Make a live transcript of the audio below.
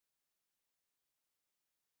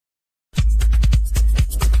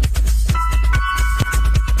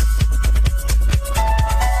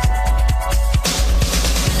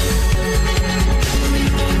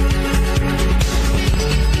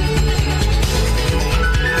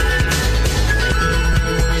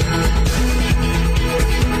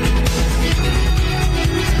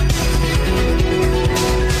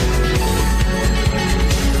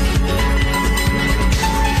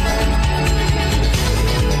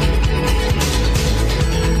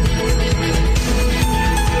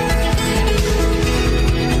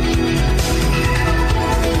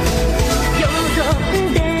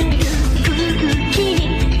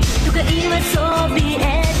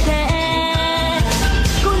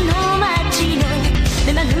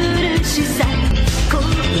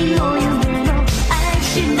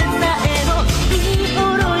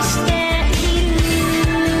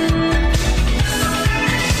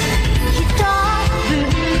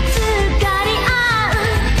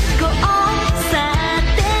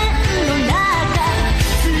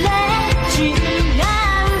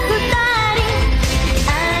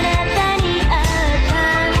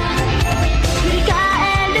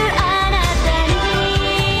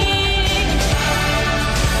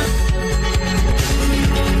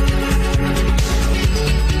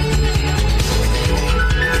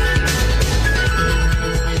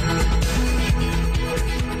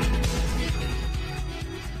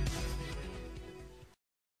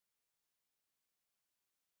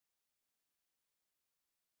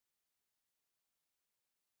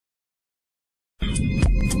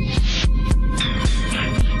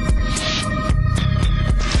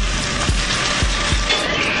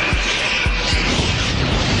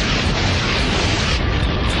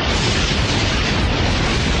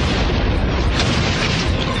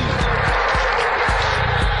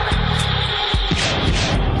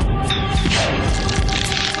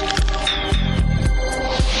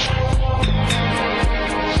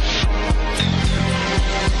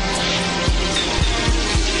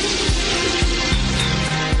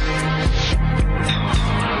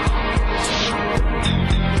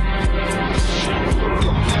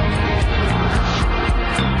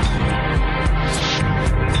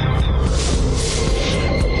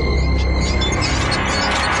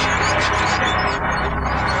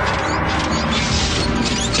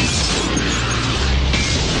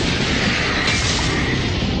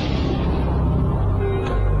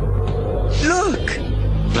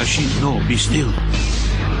Rashid, no, be still.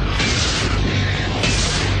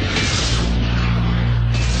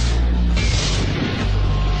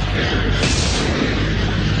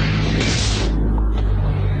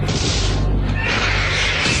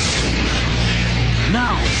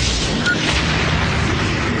 Now!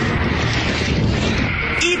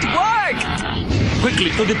 It worked! Quickly,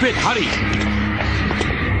 to the pit, hurry!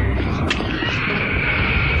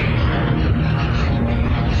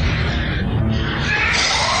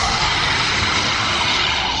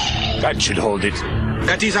 That should hold it.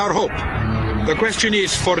 That is our hope. The question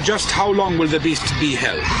is, for just how long will the beast be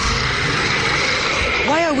held?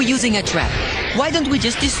 Why are we using a trap? Why don't we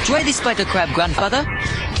just destroy the spider crab, grandfather?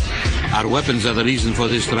 Our weapons are the reason for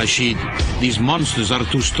this, Rashid. These monsters are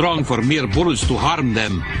too strong for mere bullets to harm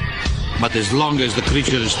them. But as long as the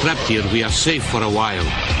creature is trapped here, we are safe for a while.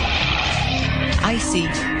 I see.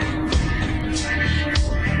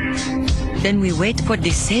 Then we wait for the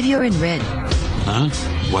Savior in Red. Huh?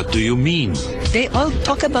 What do you mean? They all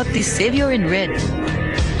talk about the Savior in Red.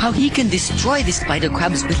 How he can destroy the spider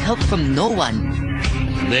crabs with help from no one.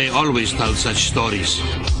 They always tell such stories.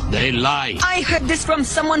 They lie. I heard this from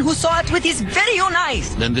someone who saw it with his very own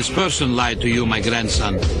eyes. Then this person lied to you, my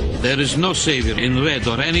grandson. There is no savior in red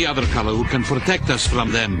or any other color who can protect us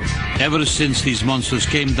from them. Ever since these monsters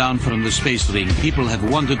came down from the space ring, people have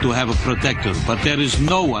wanted to have a protector, but there is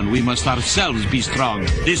no one. We must ourselves be strong.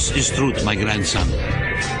 This is truth, my grandson.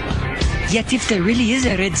 Yet if there really is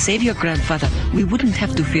a red savior, grandfather, we wouldn't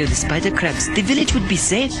have to fear the spider crabs. The village would be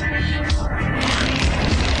safe.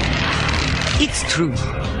 It's true.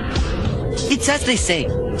 It's as they say.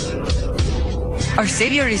 Our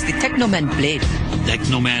savior is the Teknoman blade.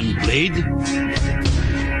 Teknoman blade?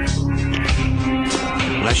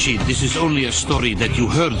 Rashid, this is only a story that you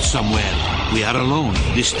heard somewhere. We are alone.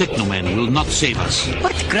 This Teknoman will not save us.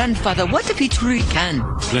 But grandfather, what if he truly can?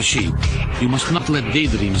 Rashid, you must not let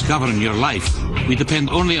daydreams govern your life. We depend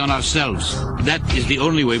only on ourselves. That is the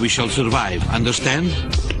only way we shall survive. Understand?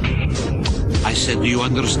 I said, do you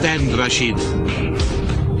understand, Rashid?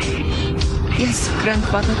 Yes,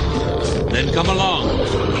 grandfather. Then come along.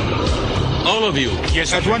 All of you.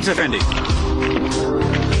 Yes, at once, Effendi.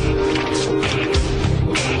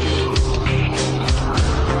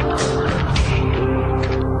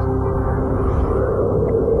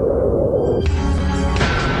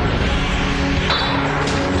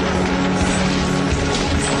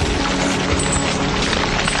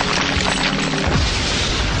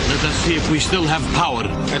 Let us see if we still have power.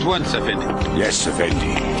 At once, Effendi. Yes,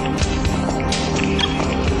 Effendi.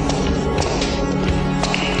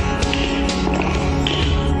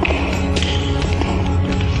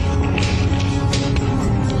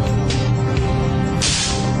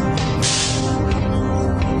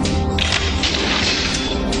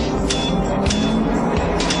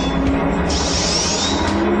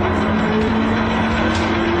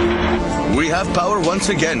 We have power once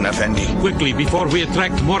again, Effendi. Quickly, before we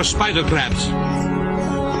attract more spider crabs.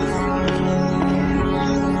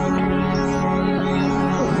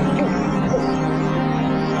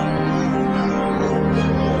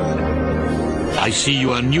 I see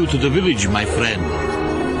you are new to the village, my friend.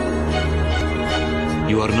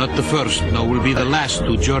 You are not the first, nor will be the last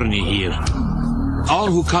to journey here. All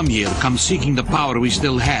who come here come seeking the power we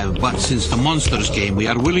still have, but since the monsters came, we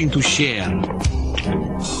are willing to share.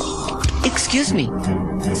 Excuse me.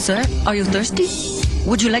 Sir, are you thirsty?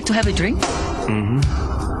 Would you like to have a drink? Mm-hmm.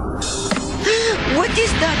 What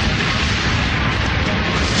is that?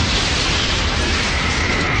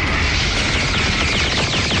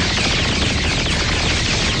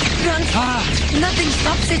 Nothing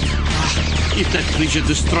stops it. If that creature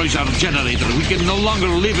destroys our generator, we can no longer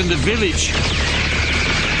live in the village.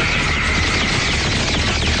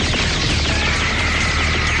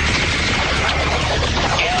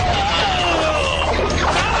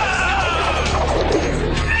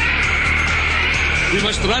 We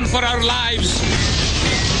must run for our lives.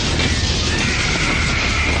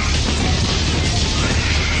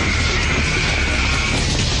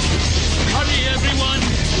 Hurry, everyone!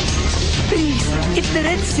 Please, if the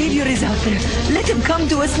Red Savior is out there, let him come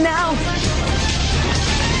to us now.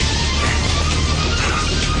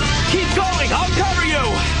 Keep going! I'll cover you!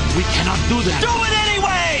 We cannot do that. Do it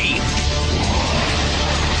anyway!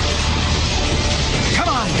 Come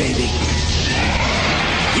on, baby.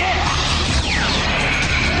 Yeah!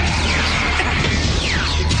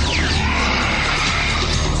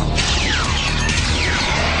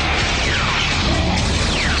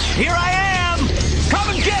 Here I am! Come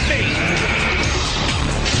and get me!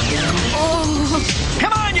 Oh,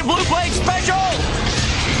 Come on, you Blue Blade Special!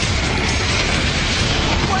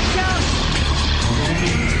 watch out!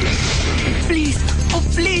 Please, oh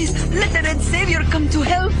please, let the Red Savior come to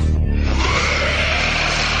help.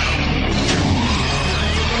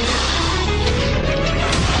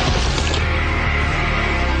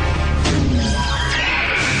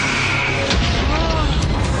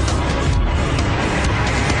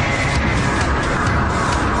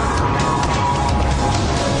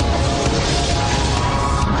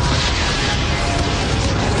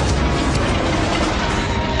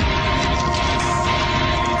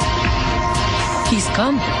 He's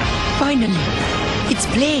come. Finally. It's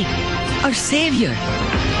Blade, our savior.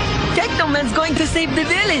 Teknoman's going to save the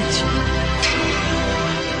village.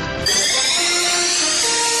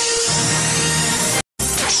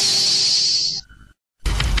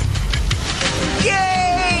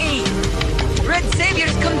 Yay! Red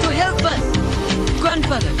Savior's come to help us.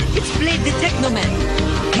 Grandfather, it's Blade the Teknoman.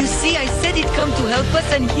 You see, I said he'd come to help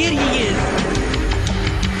us, and here he is.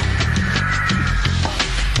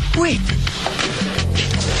 Wait.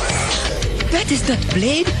 That is not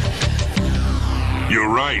Blade. You're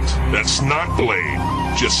right. That's not Blade.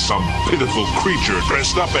 Just some pitiful creature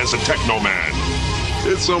dressed up as a Teknoman.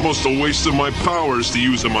 It's almost a waste of my powers to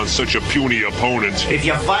use them on such a puny opponent. If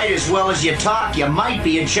you fight as well as you talk, you might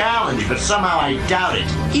be a challenge, but somehow I doubt it.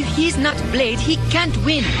 If he's not Blade, he can't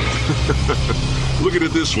win. Look at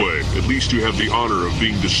it this way. At least you have the honor of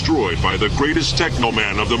being destroyed by the greatest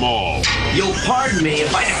Teknoman of them all. You'll pardon me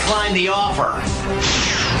if I decline the offer.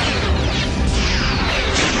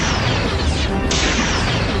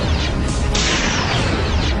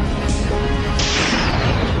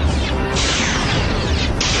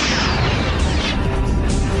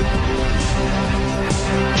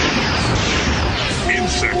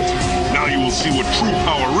 Now you will see what true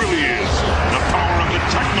power really is. The power of the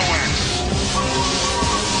Tekno-X.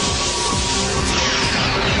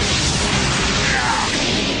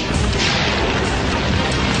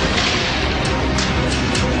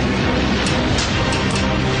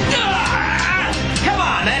 Come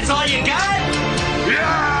on, that's all you got?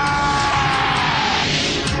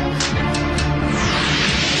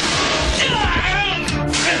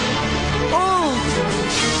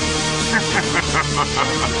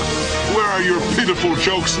 Where are your pitiful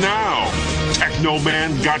jokes now?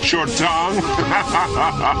 Teknoman got your tongue?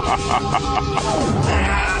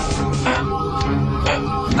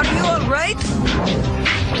 Are you all right?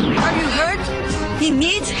 Are you hurt? He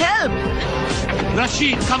needs help.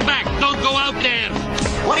 Rashid, come back. Don't go out there.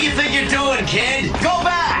 What do you think you're doing, kid? Go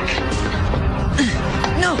back!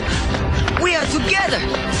 No, we are together.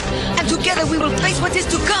 And together we will face what is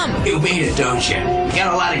to come. You mean it, don't you? You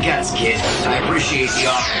got a lot of guts, kid. I appreciate the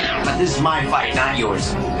offer, but this is my fight, not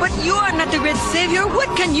yours. But you are not the Red Savior.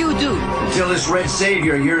 What can you do? Until this Red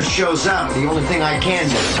Savior of yours shows up, the only thing I can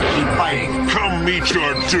do is keep fighting. Come meet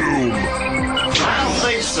your doom. I don't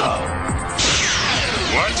think so.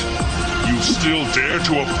 What? You still dare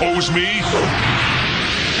to oppose me?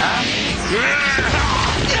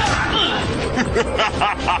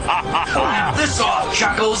 Laugh this off,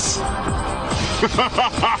 Chuckles.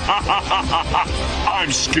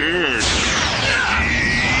 I'm scared.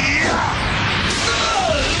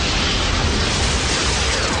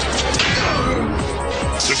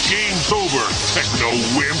 The game's over,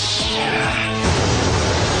 techno-wimp.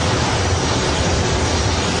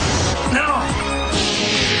 No!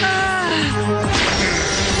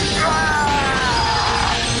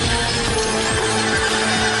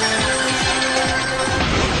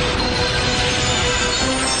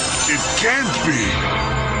 It can't be.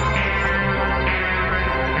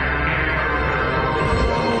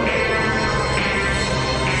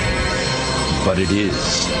 But it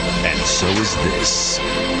is, and so is this.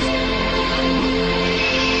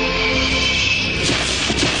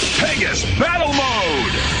 Pegasus Battle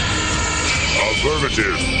Mode!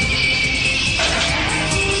 Affirmative.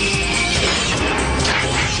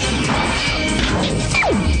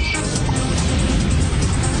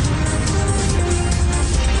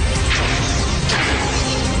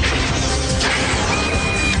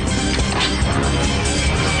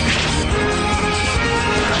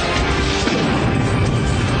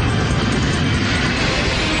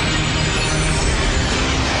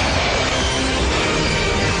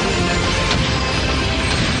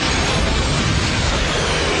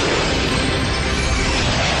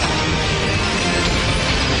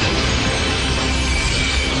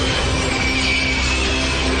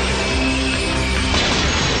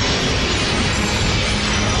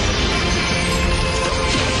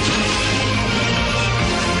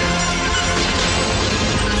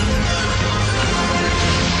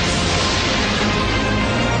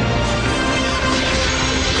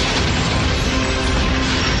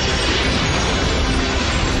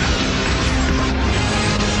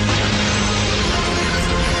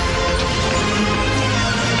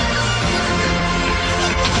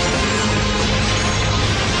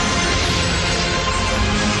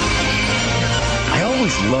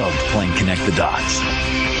 Loved playing Connect the Dots.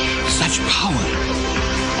 Such power.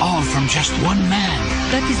 All from just one man.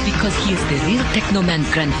 That is because he is the real Teknoman,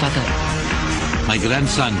 grandfather. My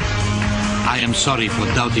grandson, I am sorry for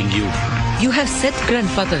doubting you. You have said,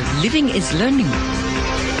 grandfather, living is learning.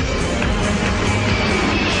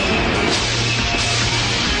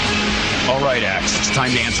 All right, Axe, it's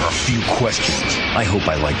time to answer a few questions. I hope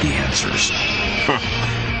I like the answers.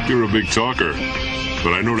 You're a big talker.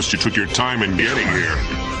 But I noticed you took your time in getting here.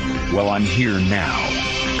 Well, I'm here now.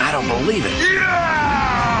 I don't believe it.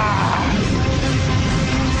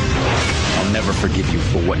 I'll never forgive you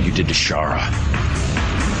for what you did to Shara.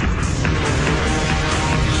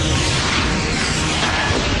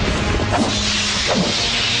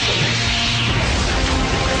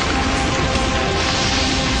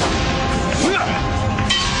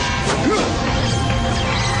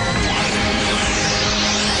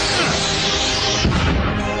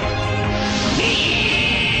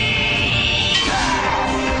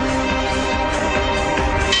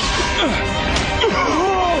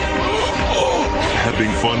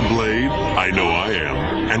 Having fun, Blade? I know I am.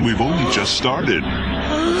 And we've only just started.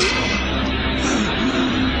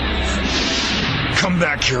 Come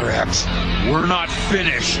back here, Axe. We're not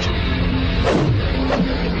finished.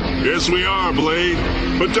 Yes, we are, Blade.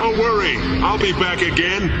 But don't worry. I'll be back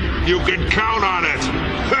again. You can count on it.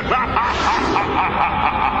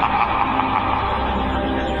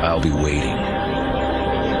 I'll be waiting.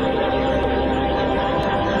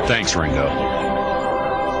 Thanks, Ringo.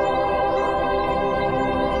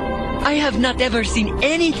 I have not ever seen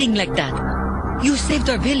anything like that. You saved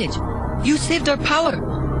our village. You saved our power.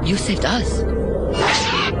 You saved us.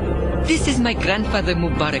 This is my grandfather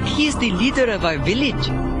Mubarak. He is the leader of our village.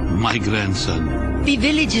 My grandson. The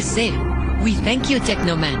village is safe. We thank you,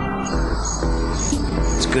 Teknoman.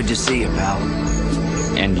 It's good to see you, pal.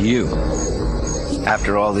 And you.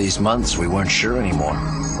 After all these months, we weren't sure anymore.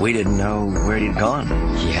 We didn't know where you'd gone.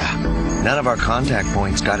 Yeah. None of our contact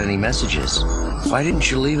points got any messages. Why didn't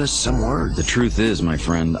you leave us some word? The truth is, my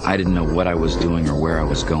friend, I didn't know what I was doing or where I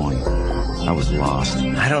was going. I was lost.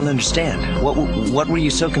 I don't understand. What were you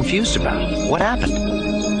so confused about? What happened?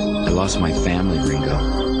 I lost my family, Ringo.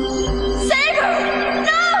 Saber!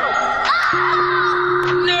 No!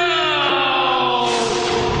 No!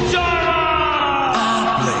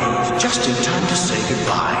 Shara! Blade, just in time to say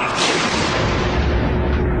goodbye.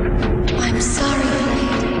 I'm sorry,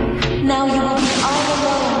 Blade. Now you will be all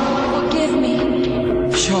alone. Forgive me.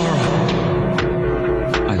 Shara!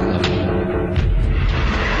 I love you.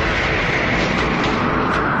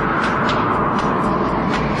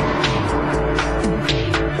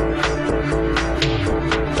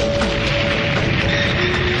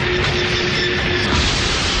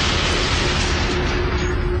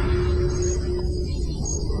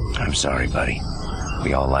 I'm sorry, buddy.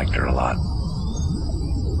 We all liked her a lot.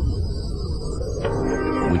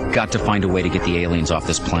 We've got to find a way to get the aliens off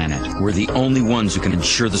this planet. We're the only ones who can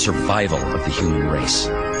ensure the survival of the human race.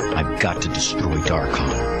 I've got to destroy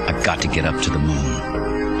Darkon. I've got to get up to the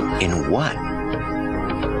moon. In what?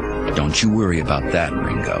 Don't you worry about that,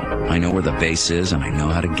 Ringo. I know where the base is, and I know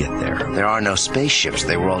how to get there. There are no spaceships.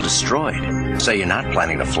 They were all destroyed. So you're not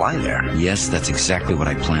planning to fly there? Yes, that's exactly what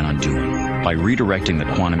I plan on doing. By redirecting the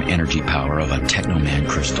quantum energy power of a Teknoman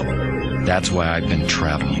crystal. That's why I've been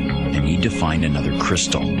traveling. I need to find another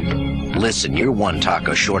crystal. Listen, you're one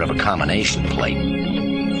taco short of a combination plate.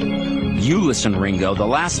 You listen, Ringo. The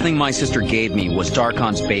last thing my sister gave me was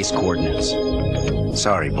Darkon's base coordinates.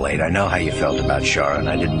 Sorry, Blade. I know how you felt about Shara, and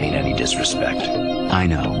I didn't mean any disrespect. I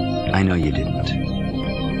know. I know you didn't.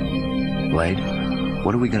 Blade,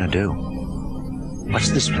 what are we gonna do?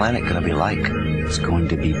 What's this planet gonna be like? It's going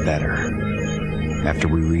to be better. After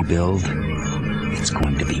we rebuild, it's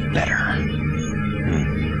going to be better.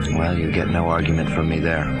 Well, you get no argument from me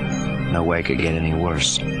there. No way it could get any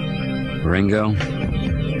worse. Ringo,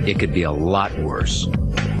 it could be a lot worse.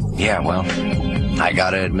 Yeah, well, I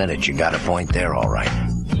gotta admit it, you got a point there, all right.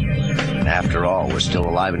 After all, we're still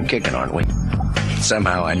alive and kicking, aren't we?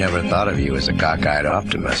 Somehow I never thought of you as a cockeyed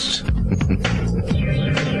optimist.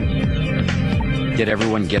 Did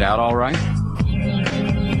everyone get out all right?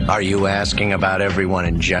 Are you asking about everyone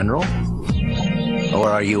in general? Or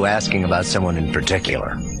are you asking about someone in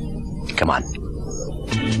particular? Come on.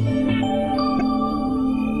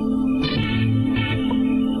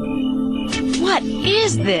 What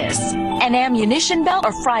is this? An ammunition belt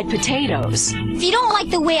or fried potatoes? If you don't like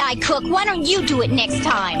the way I cook, why don't you do it next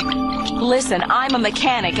time? Listen, I'm a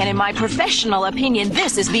mechanic, and in my professional opinion,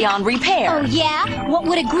 this is beyond repair. Oh, yeah? What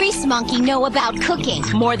would a grease monkey know about cooking?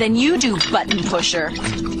 More than you do, button pusher.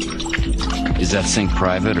 Is that sink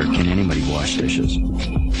private, or can anybody wash dishes?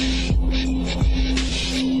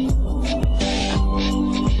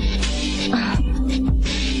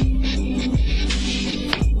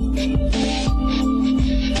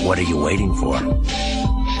 What are you waiting for?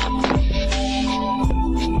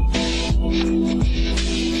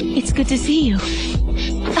 It's good to see you.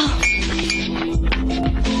 Oh.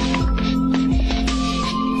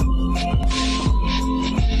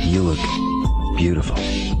 You look beautiful.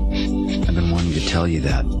 I've been wanting to tell you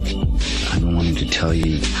that. I've been wanting to tell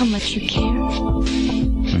you... How much you care?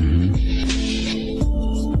 Mm-hmm.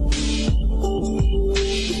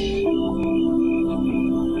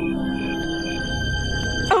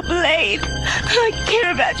 Oh, Blade, I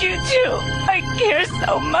care about you too. I care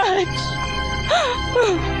so much.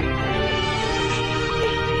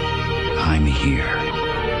 I'm here.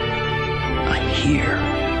 I'm here.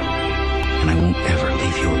 And I won't ever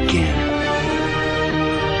leave you again.